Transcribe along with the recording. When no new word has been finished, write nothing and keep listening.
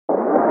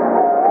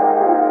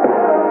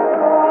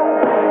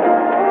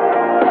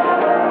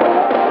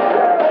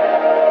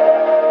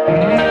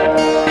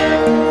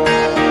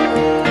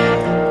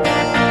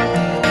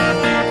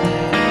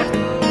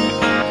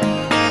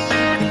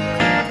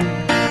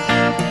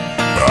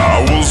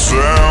was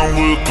out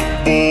with the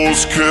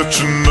boys,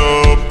 catching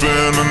up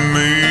in a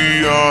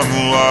neon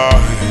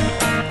light.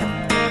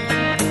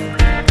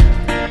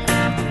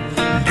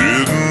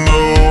 Didn't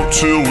know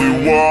till we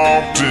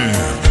walked in,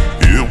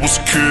 it was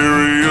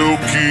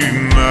karaoke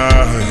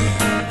night.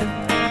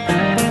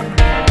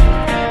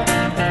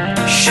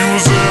 She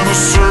was in a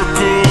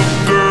circle of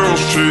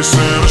girls,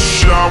 chasing a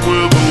shot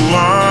with a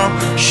line.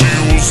 She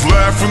was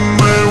laughing,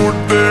 they were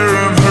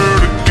daring her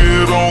to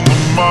get on the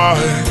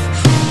mic.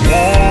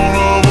 One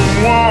of them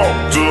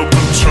walked up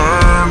and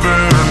turned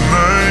in her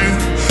name.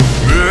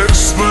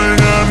 Next thing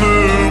I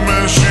knew,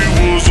 man, she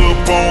was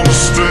up on the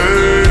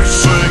stage,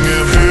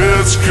 singing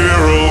heads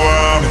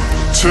Carolina,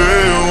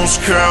 tails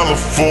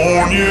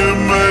California.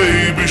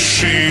 Maybe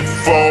she'd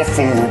fall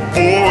for a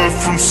boy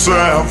from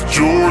South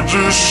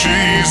Georgia.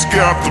 She's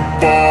got the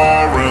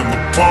bar in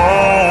the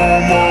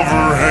palm of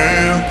her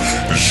hand,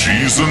 and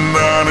she's a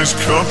 90s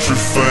country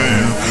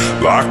fan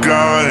like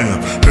I am.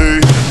 Hey,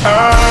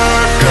 I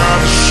got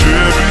a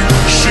Chevy,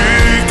 she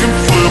can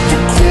flip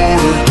a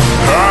quarter.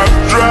 I'd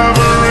drive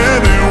her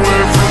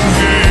anywhere from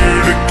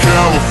here to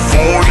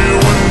California.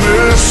 When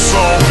this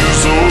song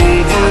is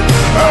over,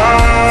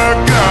 I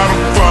gotta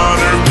find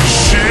her, 'cause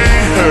she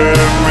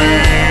had me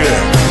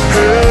at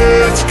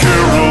Heads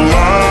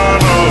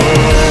Carolina.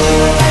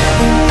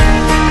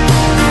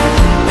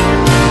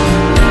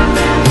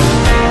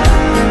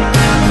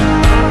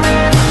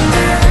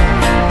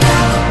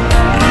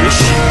 Yeah,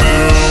 she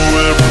knew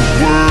every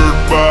word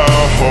by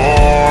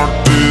heart,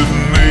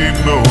 didn't need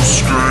no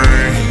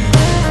screen.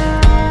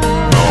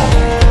 No,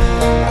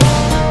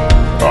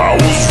 I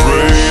was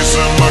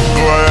raising my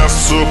glass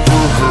up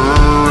for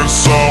her and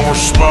saw her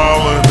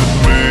smiling at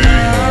me.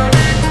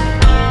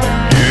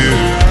 Yeah,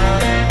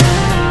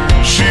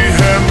 she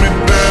had me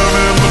down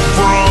in the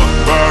front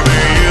by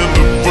the end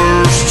of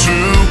verse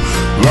 2,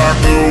 like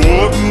there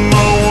wasn't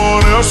no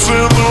one else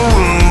in the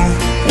room.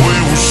 We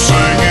were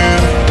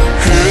singing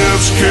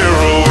heads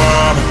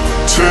Carolina,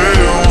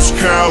 tails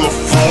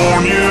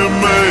California.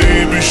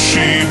 Maybe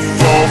she'd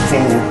fall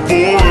for a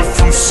boy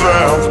from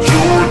South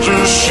Georgia.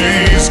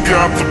 She's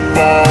got the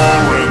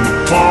bar in the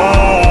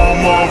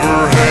palm of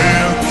her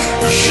hand,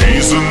 and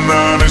she's a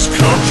 90s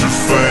country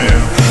fan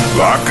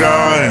like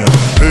I am.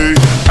 Hey,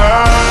 I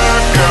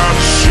got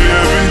a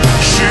Chevy,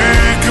 she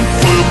can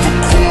flip a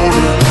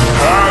quarter.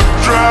 I'd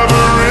drive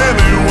her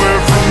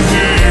anywhere from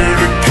here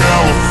to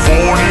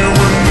California.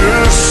 When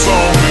this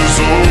song is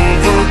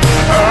over,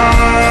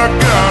 I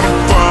gotta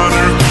find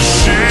her, 'cause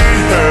she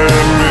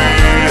had me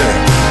at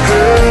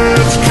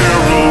Heads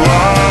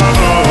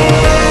Carolina.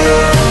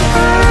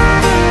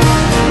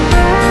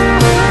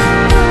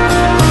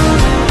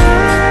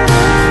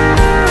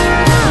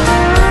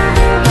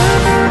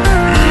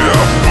 Yeah,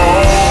 I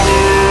bought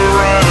her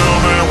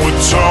around and we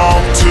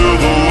talked till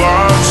the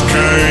lights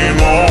came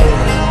on.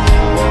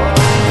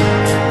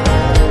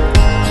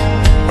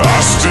 I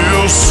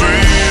still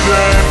see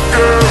that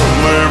girl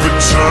every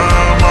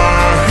time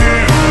I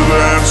hear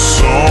that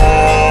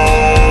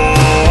song.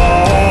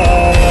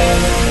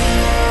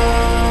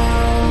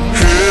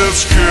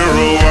 Heads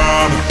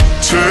Carolina,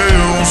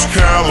 tails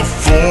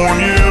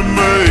California.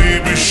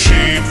 Maybe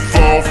she'd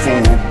fall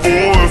for a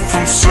boy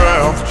from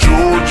South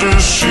Georgia.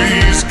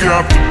 She's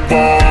got the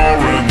bar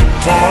in the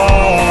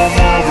palm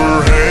of her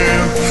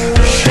hand,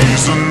 and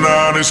she's a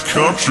 90s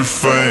country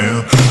fan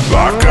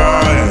like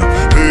I am.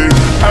 Hey,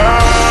 I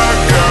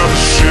got a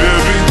Chevy,